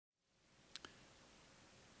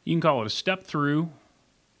You can call it a step through.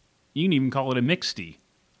 You can even call it a mixty.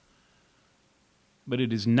 But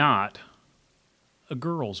it is not a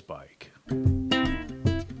girl's bike.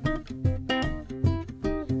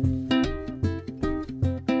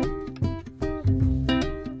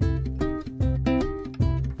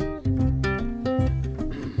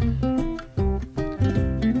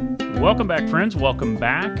 Welcome back, friends. Welcome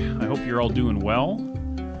back. I hope you're all doing well.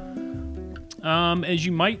 As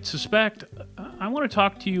you might suspect, I want to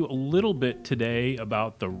talk to you a little bit today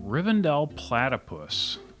about the Rivendell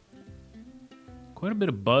Platypus. Quite a bit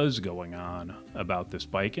of buzz going on about this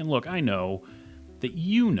bike. And look, I know that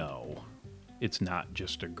you know it's not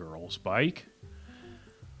just a girl's bike.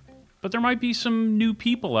 But there might be some new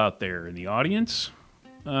people out there in the audience.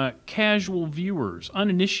 Casual viewers,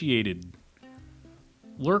 uninitiated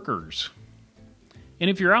lurkers. And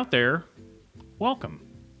if you're out there, welcome.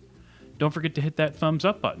 Don't forget to hit that thumbs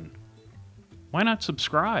up button. Why not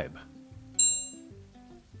subscribe?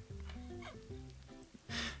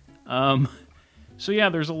 So yeah,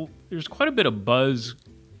 there's quite a bit of buzz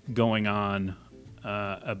going on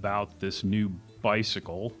about this new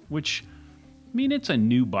bicycle, which, I mean, it's a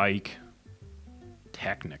new bike,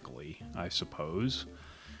 technically, I suppose.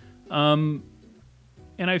 And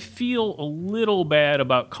I feel a little bad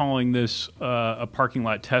about calling this a parking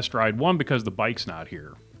lot test ride. One, because the bike's not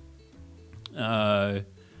here.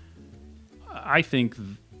 I think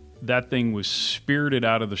that thing was spirited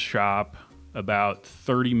out of the shop about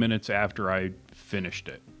 30 minutes after I finished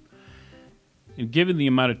it. And given the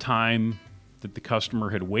amount of time that the customer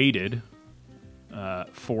had waited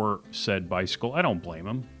for said bicycle, I don't blame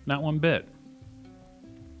him, not one bit.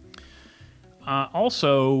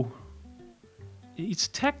 Also, it's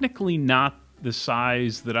technically not the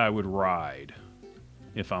size that I would ride,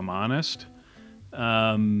 if I'm honest.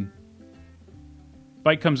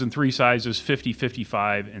 Bike comes in 3 sizes, 50,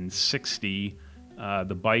 55, and 60.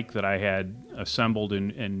 The bike that I had assembled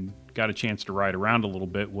and got a chance to ride around a little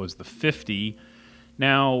bit was the 50.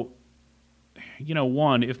 Now, you know,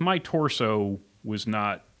 one, if my torso was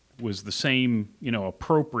the same, you know,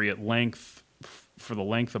 appropriate length for the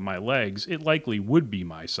length of my legs, it likely would be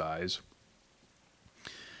my size.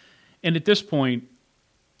 And at this point,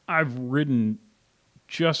 I've ridden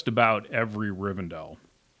just about every Rivendell.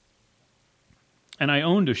 And I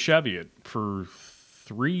owned a Cheviot for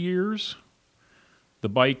 3 years, the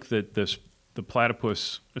bike that the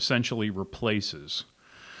Platypus essentially replaces.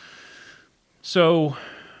 So,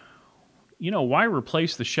 you know, why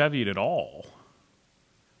replace the Cheviot at all?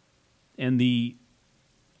 And the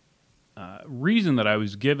reason that I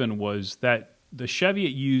was given was that the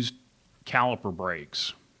Cheviot used caliper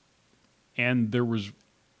brakes. And there was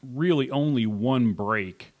really only one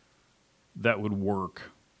brake that would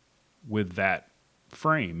work with that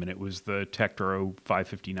frame, and it was the Tektro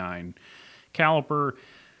 559 caliper.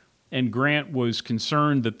 And Grant was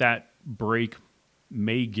concerned that that brake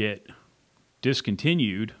may get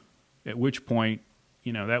discontinued, at which point,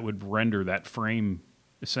 you know, that would render that frame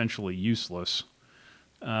essentially useless.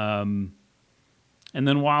 And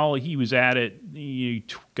then while he was at it, he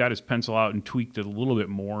got his pencil out and tweaked it a little bit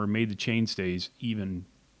more, made the chainstays even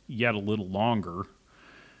yet a little longer,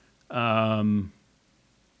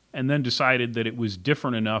 and then decided that it was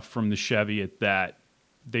different enough from the Cheviot that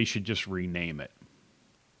they should just rename it.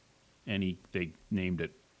 And they named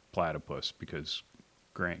it Platypus because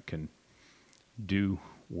Grant can do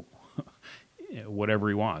whatever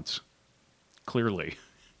he wants, clearly.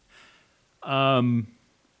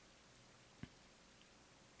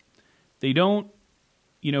 They don't,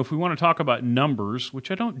 you know, if we want to talk about numbers,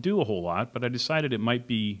 which I don't do a whole lot, but I decided it might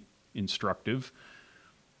be instructive,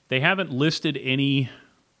 they haven't listed any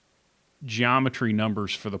geometry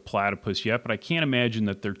numbers for the Platypus yet, but I can't imagine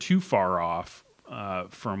that they're too far off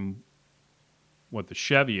from what the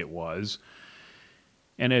Cheviot was.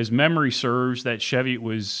 And as memory serves, that Cheviot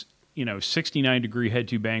was, you know, 69-degree head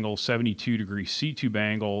tube angle, 72-degree seat tube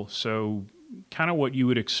angle, so kind of what you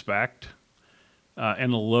would expect.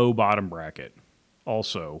 And the low bottom bracket,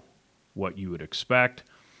 also what you would expect.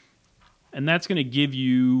 And that's going to give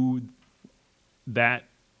you that,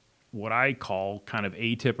 what I call kind of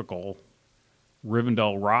atypical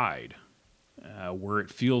Rivendell ride, where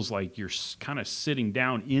it feels like you're kind of sitting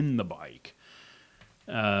down in the bike.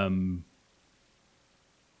 You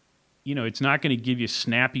know, it's not going to give you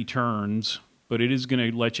snappy turns, but it is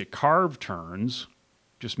going to let you carve turns.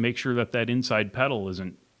 Just make sure that that inside pedal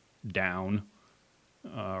isn't down.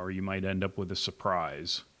 Or you might end up with a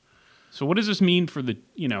surprise. So what does this mean for the,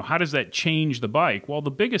 you know, how does that change the bike? Well, the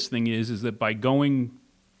biggest thing is that by going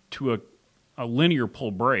to a linear pull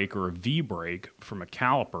brake or a V brake from a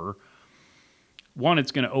caliper, one,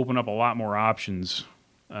 it's going to open up a lot more options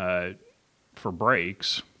for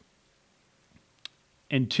brakes.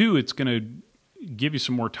 And two, it's going to give you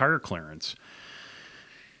some more tire clearance.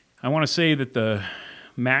 I want to say that the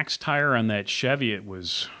max tire on that Chevy, it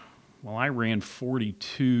was, well, I ran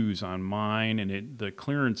 42s on mine, and the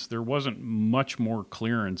clearance, there wasn't much more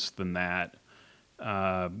clearance than that.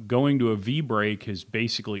 Going to a V-brake has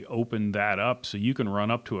basically opened that up, so you can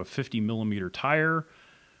run up to a 50-millimeter tire.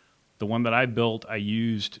 The one that I built, I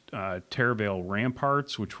used Terravale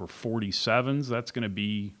Ramparts, which were 47s. That's going to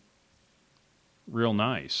be real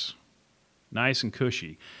nice. Nice and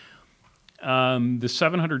cushy. The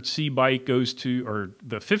 700C bike goes to, or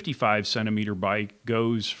the 55-centimeter bike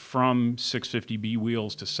goes from 650B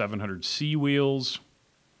wheels to 700C wheels.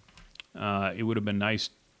 It would have been nice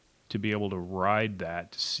to be able to ride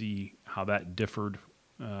that to see how that differed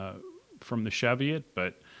from the Cheviot,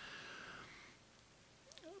 but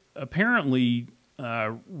apparently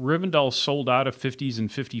Rivendell sold out of 50s and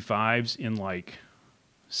 55s in like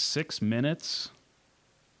 6 minutes.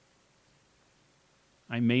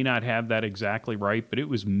 I may not have that exactly right, but it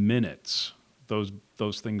was minutes. Those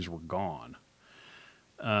things were gone.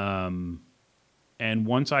 And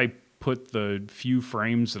once I put the few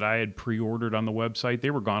frames that I had pre-ordered on the website, they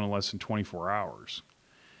were gone in less than 24 hours.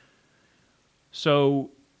 So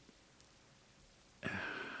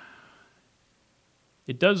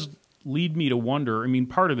it does lead me to wonder, I mean,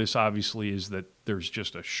 part of this obviously is that there's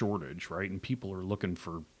just a shortage, right? And people are looking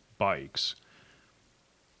for bikes.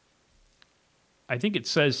 I think it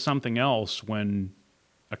says something else when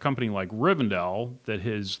a company like Rivendell, that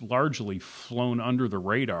has largely flown under the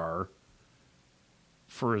radar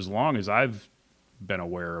for as long as I've been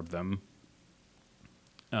aware of them,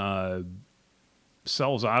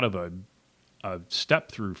 sells out of a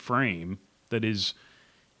step-through frame that is,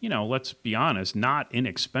 you know, let's be honest, not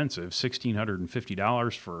inexpensive.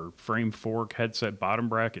 $1,650 for frame, fork, headset, bottom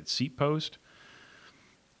bracket, seat post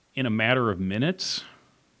in a matter of minutes.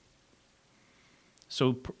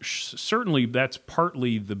 So certainly that's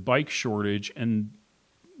partly the bike shortage,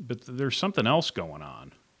 but there's something else going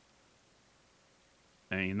on.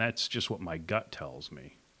 I mean, that's just what my gut tells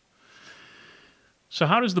me. So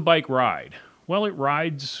how does the bike ride? Well, it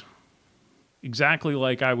rides exactly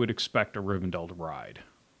like I would expect a Rivendell to ride.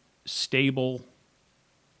 Stable,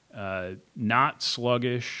 not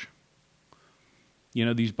sluggish. You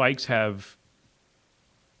know, these bikes have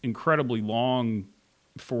incredibly long,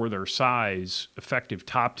 for their size, effective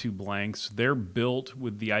top tube lengths. They're built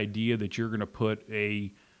with the idea that you're going to put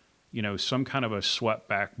some kind of a swept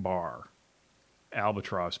back bar.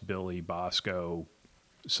 Albatross, Billy, Bosco,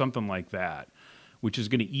 something like that, which is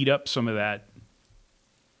going to eat up some of that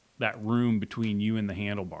room between you and the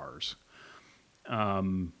handlebars.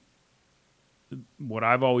 What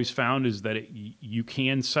I've always found is that you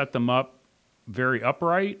can set them up very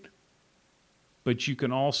upright, but you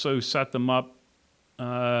can also set them up,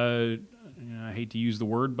 I hate to use the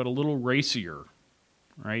word, but a little racier,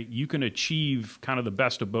 right? You can achieve kind of the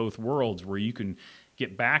best of both worlds, where you can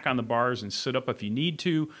get back on the bars and sit up if you need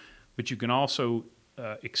to, but you can also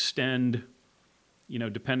extend,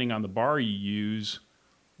 depending on the bar you use,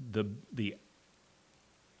 the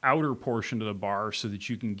outer portion of the bar so that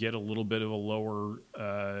you can get a little bit of a lower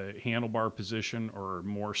handlebar position, or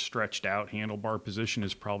more stretched out handlebar position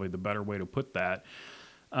is probably the better way to put that.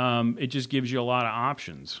 It just gives you a lot of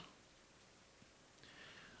options.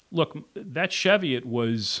 Look, that Cheviot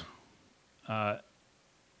was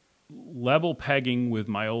level pegging with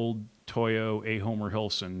my old Toyo A. Homer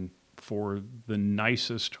Hilson for the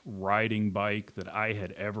nicest riding bike that I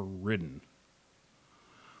had ever ridden.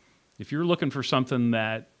 If you're looking for something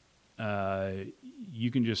that you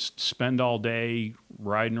can just spend all day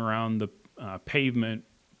riding around the pavement,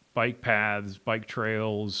 bike paths, bike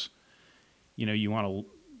trails, you want to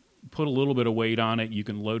put a little bit of weight on it, you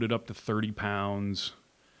can load it up to 30 pounds.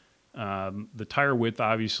 The tire width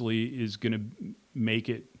obviously is going to make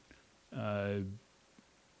it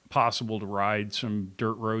possible to ride some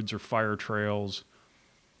dirt roads or fire trails.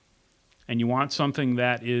 And you want something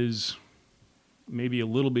that is maybe a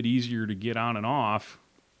little bit easier to get on and off.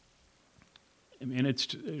 And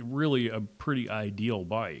it's really a pretty ideal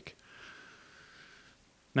bike.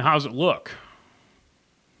 Now, how's it look?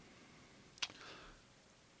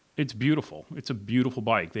 It's beautiful. It's a beautiful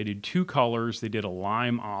bike. They did 2 colors. They did a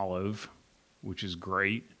lime olive, which is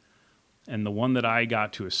great. And the one that I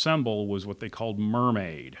got to assemble was what they called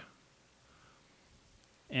Mermaid.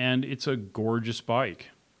 And it's a gorgeous bike.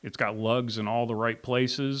 It's got lugs in all the right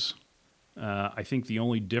places. I think the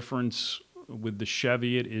only difference with the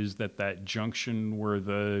Cheviot is that junction where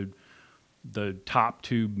the The top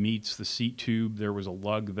tube meets the seat tube. There was a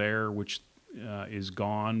lug there, which is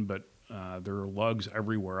gone, but there are lugs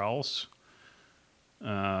everywhere else.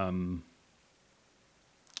 You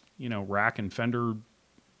know, rack and fender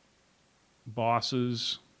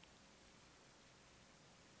bosses.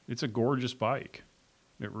 It's a gorgeous bike.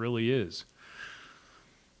 It really is.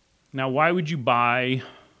 Now, why would you buy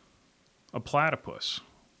a Platypus?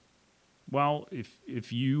 Well,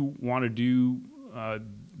 if you want to do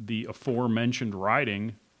the aforementioned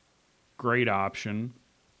riding, great option.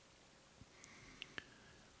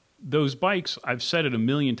 Those bikes, I've said it a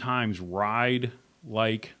million times, ride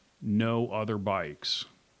like no other bikes.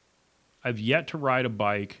 I've yet to ride a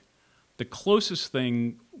bike. The closest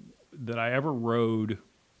thing that I ever rode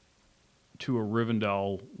to a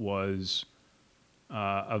Rivendell was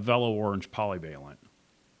a Velo Orange Polyvalent,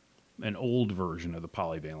 an old version of the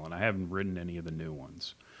Polyvalent. I haven't ridden any of the new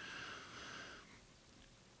ones.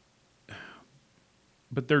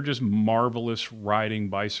 But they're just marvelous riding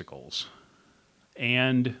bicycles.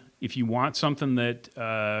 And if you want something that,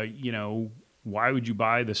 you know, why would you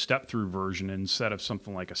buy the step-through version instead of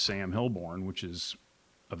something like a Sam Hillborn, which is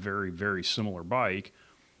a very, very similar bike?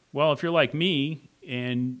 Well, if you're like me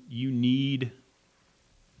and you need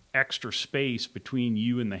extra space between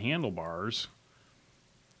you and the handlebars,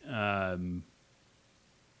 you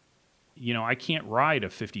know, I can't ride a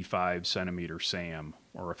 55-centimeter Sam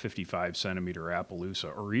or a 55-centimeter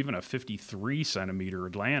Appaloosa or even a 53-centimeter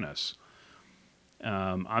Atlantis.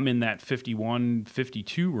 I'm in that 51,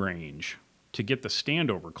 52 range to get the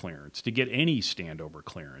standover clearance, to get any standover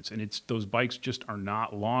clearance. And those bikes just are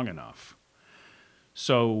not long enough.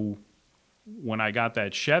 So when I got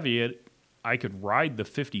that Chevy, I could ride the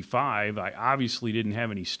 55. I obviously didn't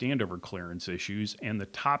have any standover clearance issues. And the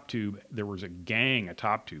top tube, there was a gang of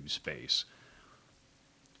top tube space.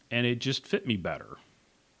 And it just fit me better.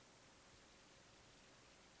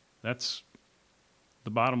 That's the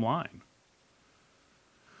bottom line.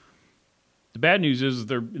 The bad news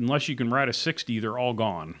is unless you can ride a 60, they're all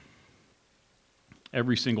gone.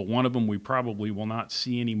 Every single one of them we probably will not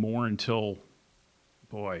see anymore until,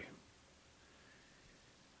 boy,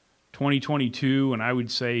 2022, and I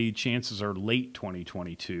would say chances are late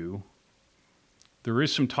 2022. There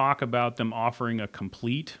is some talk about them offering a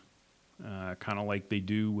complete, kind of like they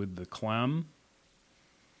do with the Clem.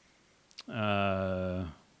 The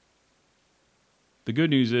good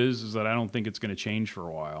news is that I don't think it's going to change for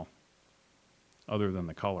a while, other than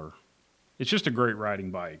the color. It's just a great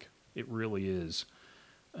riding bike. It really is.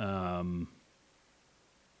 And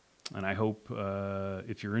I hope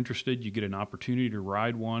if you're interested, you get an opportunity to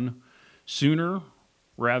ride one sooner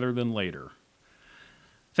rather than later.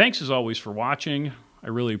 Thanks as always for watching. I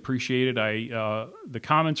really appreciate it. The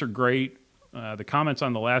comments are great. The comments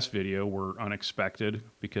on the last video were unexpected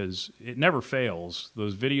because it never fails.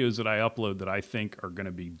 Those videos that I upload that I think are going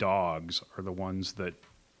to be dogs are the ones that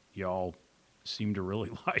y'all seem to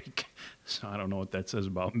really like. So I don't know what that says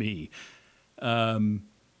about me.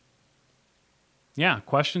 Yeah,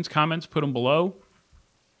 questions, comments, put them below.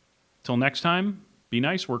 Till next time, be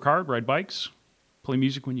nice, work hard, ride bikes, play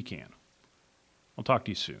music when you can. I'll talk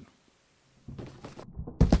to you soon.